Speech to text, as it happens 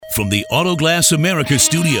From the Autoglass America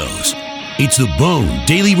studios, it's the Bone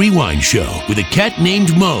Daily Rewind Show with a cat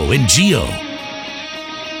named Mo and Geo.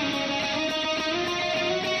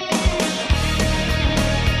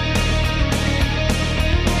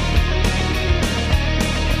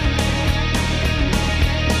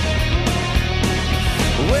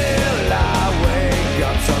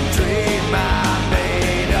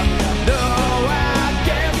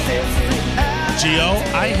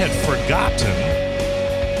 I had forgotten,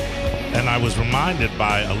 and I was reminded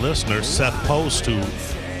by a listener, Seth Post, who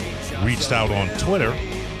reached out on Twitter,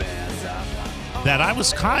 that I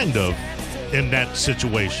was kind of in that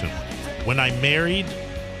situation. When I married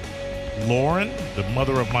Lauren, the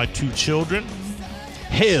mother of my two children.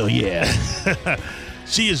 Hell yeah.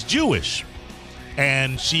 She is Jewish,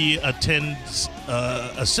 and she attends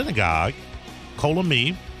a synagogue,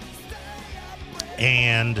 Kolami,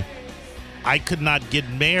 and I could not get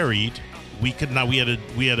married. We could not. We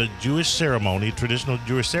had a Jewish ceremony, traditional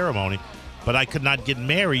Jewish ceremony, but I could not get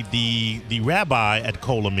married. The rabbi at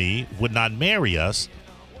Kolami would not marry us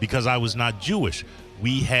because I was not Jewish.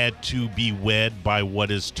 We had to be wed by what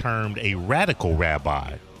is termed a radical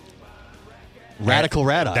rabbi. Radical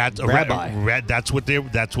rabbi. That's what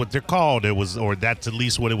they're called. That's at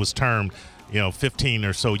least what it was termed. 15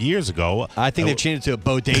 or so years ago. I think they've changed it to a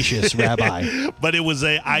bodacious rabbi. But it was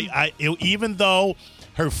even though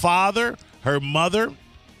her father, her mother,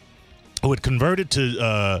 who had converted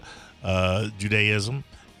to Judaism,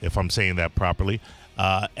 if I'm saying that properly,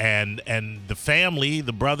 and the family,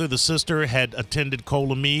 the brother, the sister, had attended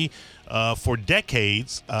Kolami for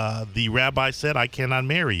decades. The rabbi said, "I cannot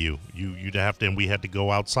marry you. You'd have to," and we had to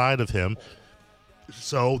go outside of him.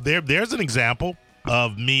 So there's an example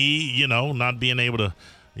of me, not being able to,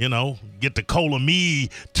 get the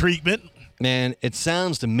Kolami treatment. Man, it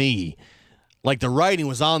sounds to me like the writing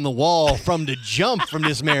was on the wall from the jump from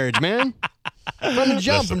this marriage, man. From the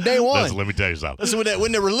jump, from day one. Listen, let me tell you something. Listen,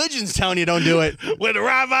 when the religion's telling you don't do it. When the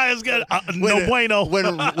rabbi is good, no bueno.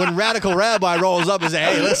 When radical rabbi rolls up and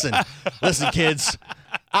says, hey, listen, kids,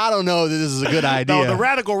 I don't know that this is a good idea. No, the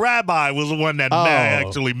radical rabbi was the one that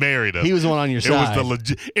actually married us. He was the one on your side.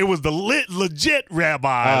 It was the legit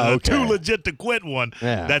rabbi, okay. too legit to quit one,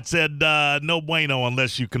 that said no bueno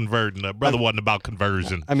unless you convert. And the brother wasn't about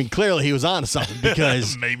conversion. I mean, clearly he was on to something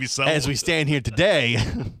because maybe so. As we stand here today,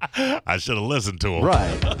 I should have listened to him.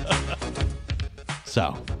 Right.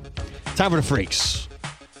 So, time for the freaks.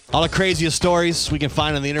 All the craziest stories we can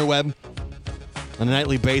find on the interweb on a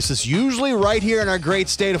nightly basis, usually right here in our great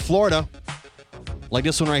state of Florida. Like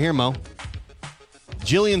this one right here, Mo.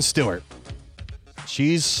 Jillian Stewart.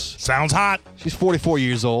 Sounds hot. She's 44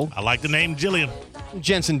 years old. I like the name Jillian.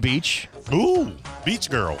 Jensen Beach. Ooh, beach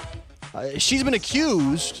girl. She's been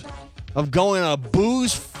accused of going on a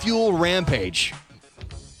booze-fueled rampage.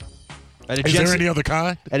 Is there any other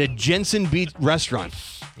kind? At a Jensen Beach restaurant.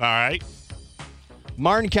 All right.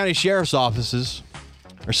 Martin County Sheriff's offices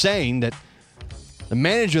are saying that the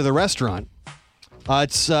manager of the restaurant,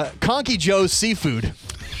 it's Conky Joe's Seafood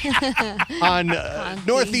on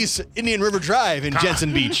Northeast Indian River Drive in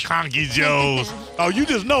Jensen Beach. Conky Joe's. Oh, you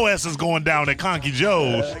just know S is going down at Conky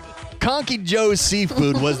Joe's. Conky Joe's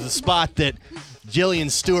Seafood was the spot that Jillian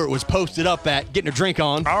Stewart was posted up at, getting her drink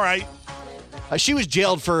on. All right. She was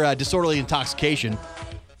jailed for disorderly intoxication.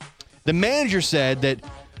 The manager said that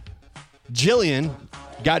Jillian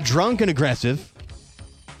got drunk and aggressive,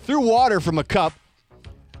 threw water from a cup,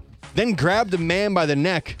 then grabbed the man by the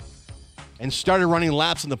neck and started running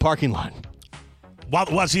laps in the parking lot.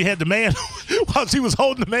 While she had the man, while she was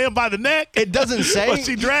holding the man by the neck? It doesn't say. Was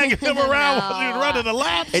she dragging him around while she was running the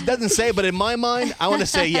laps? It doesn't say, but in my mind, I want to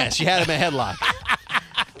say yes. She had him in a headlock.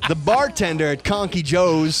 The bartender at Conky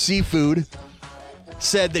Joe's Seafood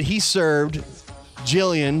said that he served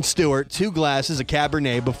Jillian Stewart 2 glasses of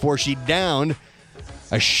Cabernet before she downed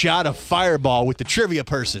a shot of Fireball with the trivia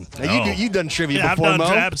person. Now, you've done trivia before, Mo.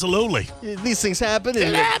 Absolutely. These things happen.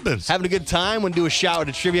 It happens. Having a good time when do a shot with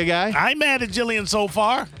a trivia guy. I ain't mad at Jillian so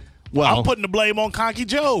far. Well, I'm putting the blame on Conky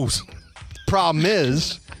Joe's. Problem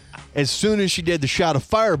is, as soon as she did the shot of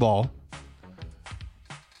Fireball,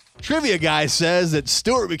 trivia guy says that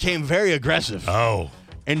Stewart became very aggressive. Oh.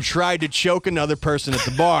 And tried to choke another person at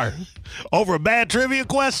the bar. Over a bad trivia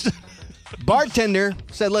question? Bartender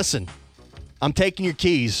said, listen, I'm taking your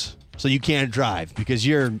keys so you can't drive because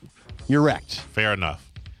you're wrecked. Fair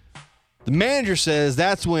enough. The manager says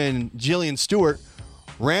that's when Jillian Stewart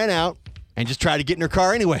ran out and just tried to get in her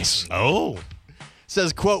car anyways. Oh.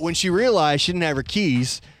 Says, quote, when she realized she didn't have her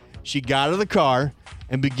keys, she got out of the car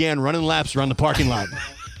and began running laps around the parking lot.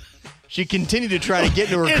 She continued to try to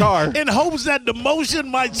get into her car. In hopes that the motion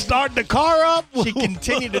might start the car up? She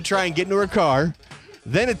continued to try and get into her car,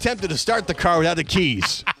 then attempted to start the car without the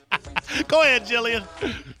keys. Go ahead, Jillian.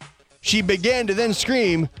 She began to then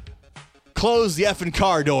scream, "Close the effing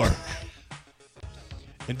car door."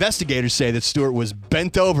 Investigators say that Stewart was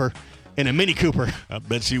bent over in a Mini Cooper. I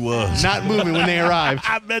bet she was. Not moving when they arrived.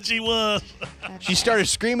 I bet she was. She started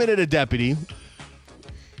screaming at a deputy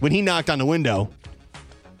when he knocked on the window.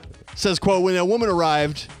 Says, quote, when a woman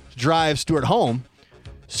arrived to drive Stewart home,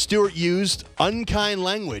 Stewart used unkind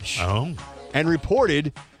language and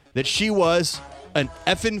reported that she was an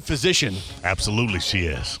effing physician. Absolutely she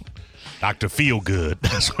is. Dr. Feelgood.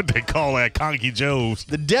 That's what they call that, Conky Joe's.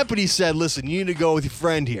 The deputy said, listen, you need to go with your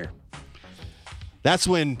friend here. That's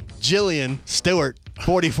when Jillian Stewart,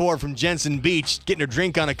 44 from Jensen Beach, getting her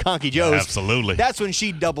drink on a Conky Joe's. Absolutely. That's when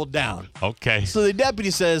she doubled down. Okay. So the deputy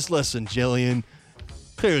says, listen, Jillian,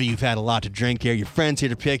 clearly you've had a lot to drink here. Your friend's here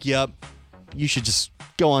to pick you up. You should just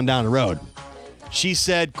go on down the road. She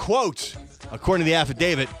said, quote, according to the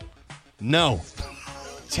affidavit, no.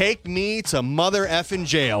 Take me to mother effing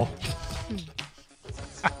jail.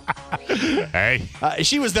 Hey.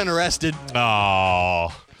 She was then arrested.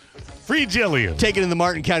 Oh. Free Jillian. Taken in the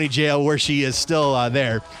Martin County Jail where she is still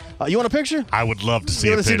there. You want a picture? I would love to see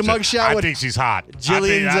You a want to see picture. the mugshot? I think she's hot.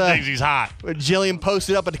 Jillian's, I think she's hot. Jillian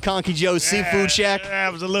posted up at the Conky Joe's Seafood Shack.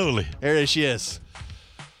 Absolutely. There she is.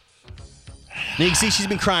 You can see she's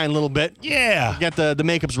been crying a little bit. Yeah. Got the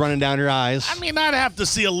makeup's running down her eyes. I mean, I'd have to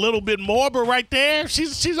see a little bit more, but right there,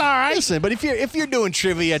 she's all right. Listen, but if you're doing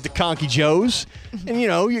trivia at the Conky Joe's, and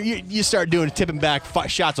you start doing tipping back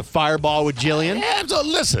shots of Fireball with Jillian. Yeah, so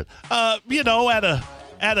listen,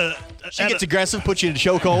 She gets aggressive, puts you in a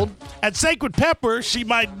chokehold. At Sacred Pepper, she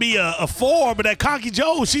might be a 4, but at Conky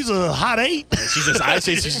Joe, she's a hot 8. She's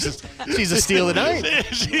a steal of the night.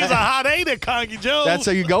 She's a hot 8 at Conky Joe. That's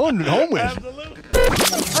how you're going home with. Absolutely.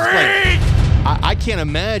 I can't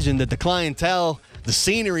imagine that the clientele, the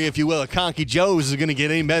scenery, if you will, at Conky Joe's is going to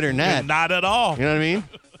get any better than that. Not at all. You know what I mean?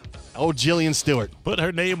 Oh, Jillian Stewart. Put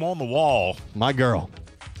her name on the wall. My girl.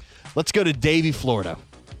 Let's go to Davie, Florida.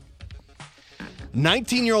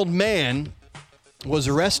 19-year-old man was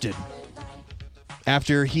arrested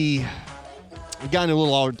after he got in a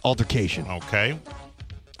little altercation. Okay.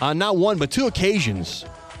 On not one, but 2 occasions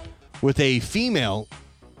with a female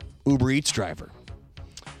Uber Eats driver.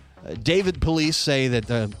 David police say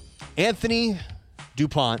that Anthony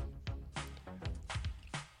DuPont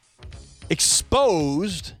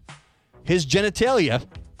exposed his genitalia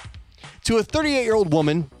to a 38-year-old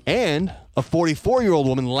woman and a 44-year-old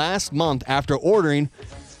woman last month after ordering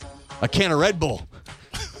a can of Red Bull.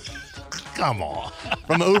 Come on.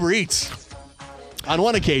 From Uber Eats. On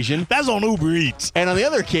one occasion. That's on Uber Eats. And on the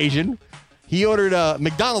other occasion, he ordered a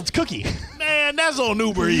McDonald's cookie. Man, that's on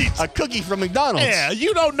Uber Eats. A cookie from McDonald's. Yeah,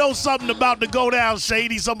 you don't know something about to go down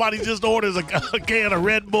shady. Somebody just orders a can of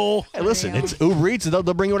Red Bull. Hey, listen, it's Uber Eats. They'll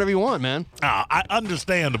bring you whatever you want, man.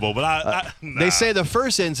 Understandable, but nah. They say the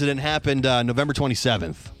first incident happened November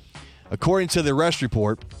 27th. According to the arrest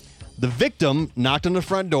report, the victim knocked on the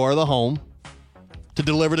front door of the home to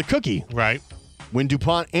deliver the cookie. Right. When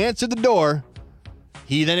DuPont answered the door,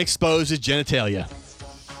 he then exposed his genitalia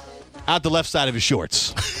out the left side of his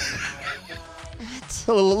shorts.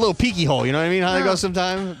 A little peeky hole, you know what I mean? How it goes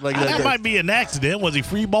sometimes? Like that might be an accident. Was he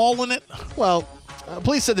free balling it? Well,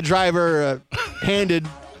 police said the driver handed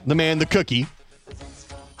the man the cookie,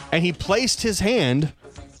 and he placed his hand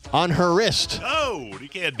on her wrist. Oh, you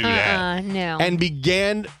can't do that. No. And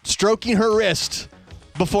began stroking her wrist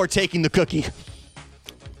before taking the cookie.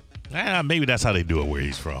 Maybe that's how they do it where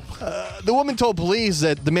he's from. The woman told police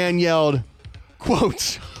that the man yelled,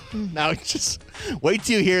 quote, now just wait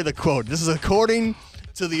till you hear the quote. This is according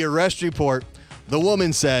to the arrest report. The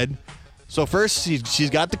woman said, so first she's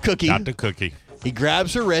got the cookie. Got the cookie. He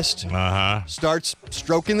grabs her wrist, starts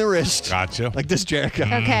stroking the wrist. Gotcha. Like this, Jericho.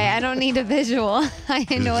 Okay, I don't need a visual. I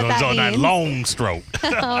know what that It's on means. that long stroke.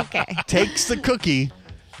 Okay. Takes the cookie,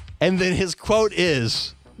 and then his quote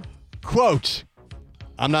is, quote,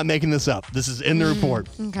 I'm not making this up. This is in the report.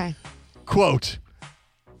 Okay. Quote,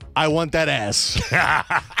 I want that ass.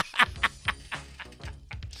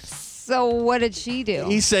 So what did she do?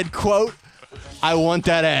 He said, quote, I want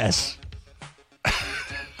that ass.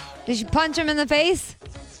 Did she punch him in the face?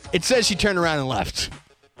 It says she turned around and left.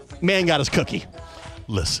 Man got his cookie.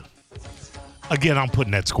 Listen. Again, I'm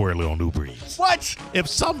putting that squarely on Uber Eats. What? If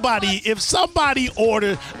somebody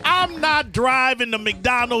orders, I'm not driving to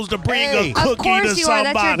McDonald's to bring a cookie Of course to you are.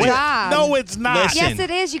 somebody. That's your job. No, it's not. Listen. Yes,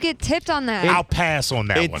 it is. You get tipped on that. I'll pass on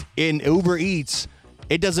that one. In Uber Eats,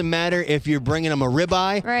 It doesn't matter if you're bringing them a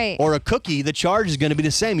ribeye or a cookie. The charge is going to be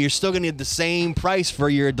the same. You're still going to get the same price for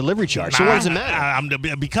your delivery charge. So what does it matter?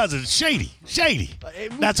 Because it's shady.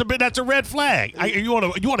 That's a red flag. You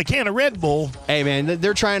want a can of Red Bull? Hey man,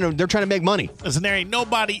 they're trying to make money. Listen, there ain't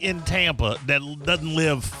nobody in Tampa that doesn't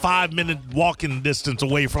live 5-minute walking distance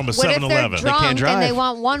away from a 7-Eleven. What if they're drunk they can't drive and they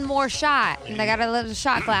want one more shot and they got a little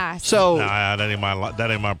shot glass? So that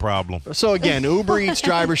ain't my problem. So again, Uber Eats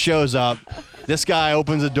driver shows up. This guy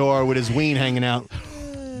opens the door with his ween hanging out,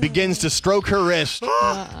 begins to stroke her wrist,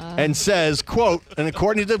 and says, quote, and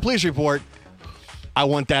according to the police report, "I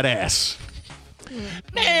want that ass."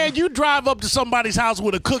 Man, you drive up to somebody's house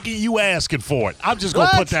with a cookie, you asking for it. I'm just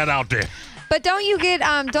gonna put that out there. But don't you get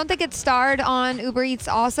don't they get starred on Uber Eats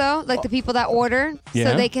also, like the people that order,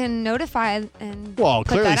 so they can notify and well, put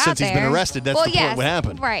clearly that since out he's been there. arrested, that's the point what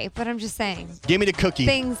happened. Right, but I'm just saying. Give me the cookie.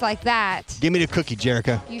 Things like that. Give me the cookie,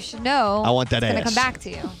 Jerica. You should know. I want that it's ass. gonna come back to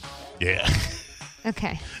you. Yeah.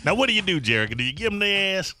 Okay. Now, what do you do, Jerica? Do you give him the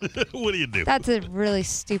ass? What do you do? That's a really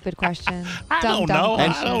stupid question. I don't know.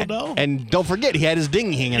 I don't know. And don't forget, he had his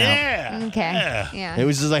dinghy hanging out. Yeah. Okay. Yeah. It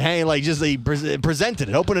was just like, hey, like just he presented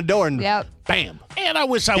it, opened the door, and bam. And I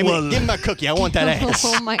wish I Give was. me my cookie. I want that ass.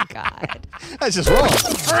 Oh my God. That's just wrong.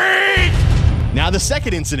 Freak! Now the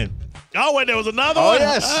second incident. Oh, wait, there was another Oh one?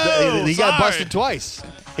 yes, he got sorry. busted twice.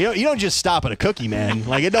 You don't just stop at a cookie, man.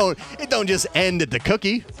 Like it don't just end at the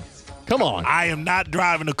cookie. Come on. I am not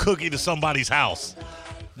driving a cookie to somebody's house.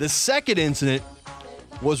 The second incident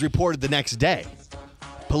was reported the next day.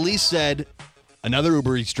 Police said another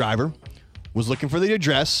Uber Eats driver was looking for the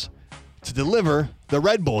address to deliver the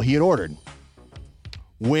Red Bull he had ordered.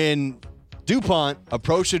 When DuPont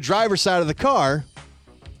approached the driver's side of the car,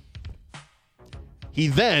 he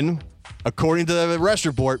then, according to the arrest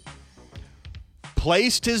report,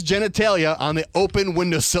 placed his genitalia on the open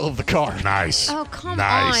windowsill of the car. Nice. Oh, come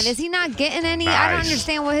Nice. on. Is he not getting any? Nice. I don't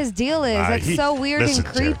understand what his deal is. That's so weird listen,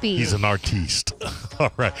 and creepy. He's an artiste.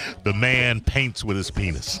 All right. The man paints with his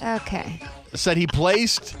penis. Okay. Said he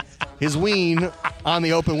placed his ween on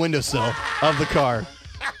the open windowsill of the car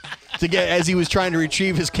as he was trying to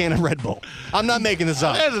retrieve his can of Red Bull. I'm not making this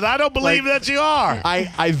up. Listen, I don't believe that you are. I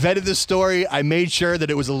vetted this story. I made sure that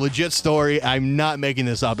it was a legit story. I'm not making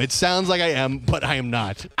this up. It sounds like I am, but I am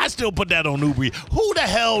not. I still put that on Uber Eats. Who the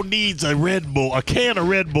hell needs a can of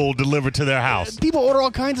Red Bull delivered to their house? People order all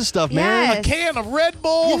kinds of stuff, man. A can of Red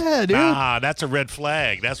Bull? Yeah, dude. Nah, that's a red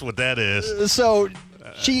flag. That's what that is. So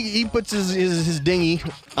he puts his dinghy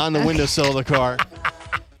on the windowsill of the car.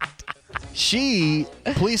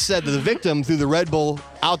 Police said that the victim threw the Red Bull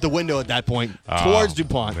out the window at that point towards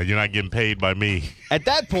DuPont. You're not getting paid by me. At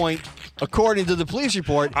that point, according to the police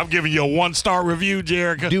report, I'm giving you a 1-star review,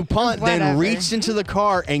 Jerica. DuPont then Whatever. reached into the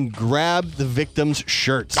car and grabbed the victim's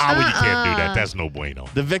shirts. Well, you can't do that. That's no bueno.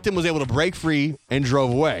 The victim was able to break free and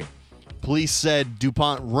drove away. Police said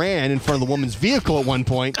DuPont ran in front of the woman's vehicle at one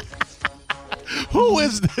point. Who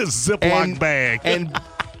is this Ziploc bag?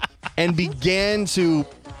 and began to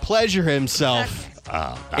pleasure himself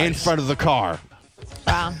in front of the car.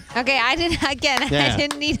 Wow. Okay, I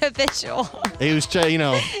didn't need a visual. He was,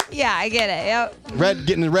 Yeah, I get it. Yep.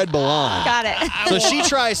 getting the Red Bull on. Got it. So she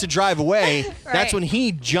tries to drive away. Right. That's when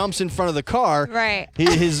he jumps in front of the car. Right.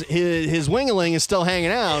 His wingling is still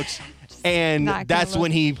hanging out, and Not gonna that's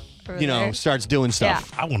when he, there. starts doing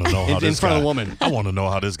stuff. I want to know how in this front guy, of the woman. I want to know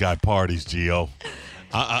how this guy parties, Gio.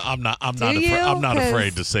 I'm not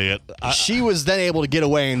afraid to say it. She was then able to get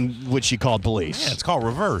away, in which she called police. Yeah, it's called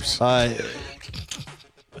reverse.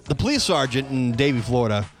 The police sergeant in Davie,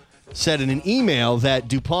 Florida, said in an email that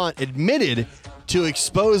DuPont admitted to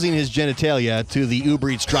exposing his genitalia to the Uber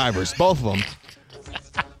Eats drivers, both of them.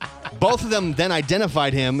 Both of them then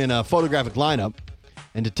identified him in a photographic lineup,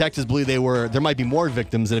 and detectives believe there might be more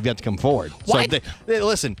victims that have yet to come forward. What? So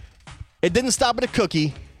listen, it didn't stop at a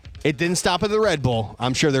cookie. It didn't stop at the Red Bull.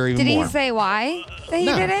 I'm sure there are even Did more. he say why that he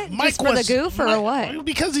No. did it? Mike Just for the goof or what?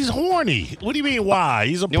 Because he's horny. What do you mean why?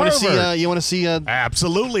 He's a You want pervert. to see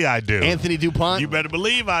Absolutely, I do. Anthony DuPont? You better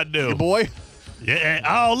believe I do. Your boy? Yeah.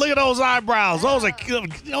 Oh, look at those eyebrows. Those are killer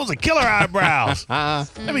eyebrows.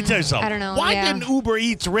 Let me tell you something. I don't know, Why yeah. didn't Uber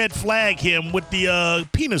Eats red flag him with the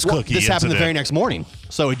penis Well, cookie? this happened the incident? very next morning,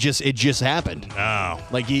 so it just happened. Oh.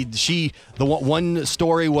 Like the one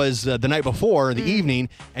story was the night before, the evening,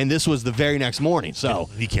 and this was the very next morning. So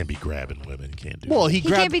He can't be grabbing women. He can't do well, that. he He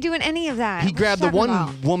grabbed can't be doing any of that. he What grabbed you the talking one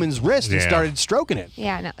about? woman's wrist and Yeah. started stroking it,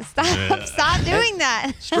 Yeah, no. Stop doing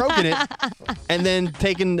that. stroking it, and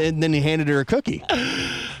then he handed her a cookie.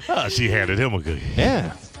 She handed him a cookie.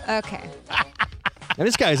 Yeah, Okay. and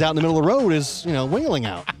this guy's out in the middle of the road, is wingling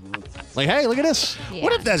out. Like, hey, look at this. Yeah.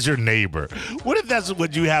 What if that's your neighbor? What if that's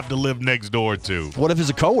what you have to live next door to? What if it's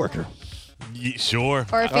a coworker? Sure.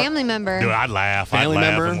 Or a family member. Dude, I'd laugh. Family I'd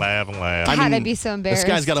laugh member? and laugh and laugh. God, I'd be so embarrassed. This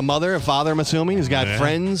guy's got a mother, a father, I'm assuming. He's got Yeah.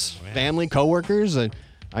 friends, family, coworkers.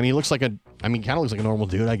 He looks like kind of looks like a normal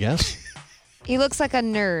dude, I guess. He looks like a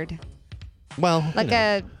nerd. Well, Like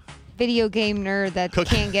a video game nerd that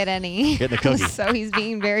can't get any. Getting a cookie. So he's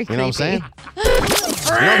being very You creepy. know what I'm saying? You know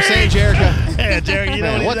what I'm saying, Jerica? Yeah, Derek, you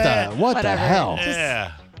know Man, what he's at? what the Whatever. hell?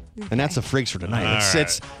 Yeah. And that's the freaks for tonight. All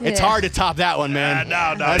It's Yeah. hard to top that one, man. No,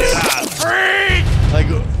 you're not. Freak! Like,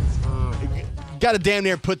 got to damn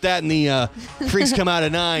near put that in the Freaks Come Out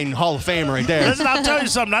at 9 Hall of Fame right there. Listen, I'll tell you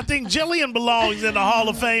something. I think Jillian belongs in the Hall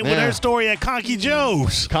of Fame with Yeah. her story at Conky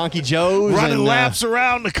Joe's. Conky Joe's Running and laps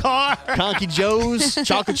around the car. Conky Joe's,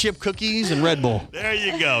 chocolate chip cookies, and Red Bull. There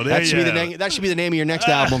you go. That should be the name of your next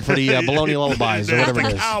album for the Baloney Lullabies or whatever it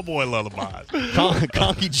The is. Cowboy Lullabies.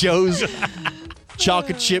 Conky Joe's,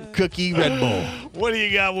 chocolate chip cookie, Red Bull. What do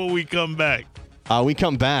you got when we come back? We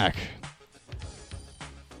come back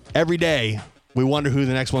every day. We wonder who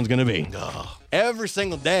the next one's going to be. Every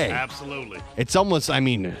single day. Absolutely. It's almost,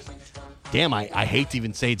 damn, I hate to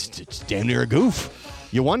even say it's damn near a goof.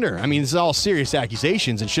 You wonder. This is all serious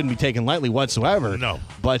accusations and shouldn't be taken lightly whatsoever. No.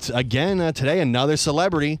 But again, today, another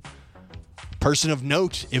celebrity, person of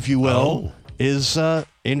note, if you will, is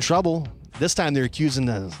in trouble. This time they're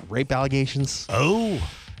accusing rape allegations. Oh.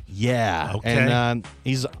 Yeah. Okay. And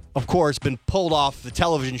he's, of course, been pulled off the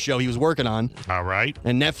television show he was working on. All right.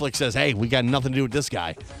 And Netflix says, hey, we got nothing to do with this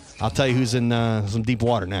guy. I'll tell you who's in some deep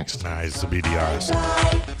water next. Nice. The BDRS.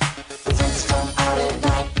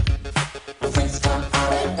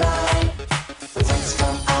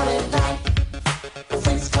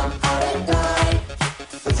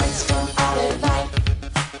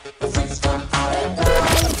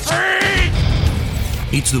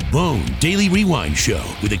 It's the Bone Daily Rewind Show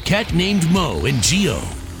with a cat named Mo and Geo.